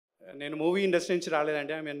నేను movie industry నుంచి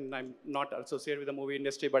రాలేదండి. I mean, I'm not associated with the movie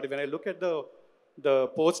industry, but when I look at the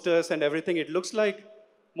posters and everything, it looks like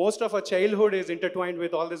most of our childhood is intertwined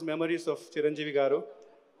with all these memories of Chiranjeevi garu.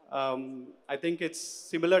 I think it's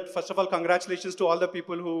similar. First of all, congratulations to all the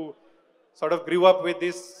people who sort of grew up with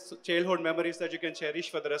these childhood memories that you can cherish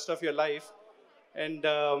for the rest of your life. And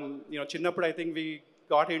chinnappudu, I think we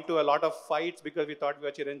got into a lot of fights because we thought we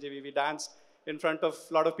were Chiranjeevi. We danced in front of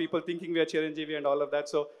a lot of people thinking we are Chiranjeevi and all of that.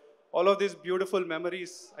 So all of these beautiful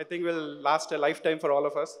memories, I think, will last a lifetime for all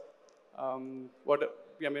of us.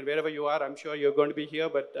 Wherever you are, I'm sure you're going to be here,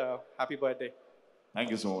 but happy birthday. Thank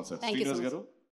you so much, sir. Thank you so Srinivas much. garu.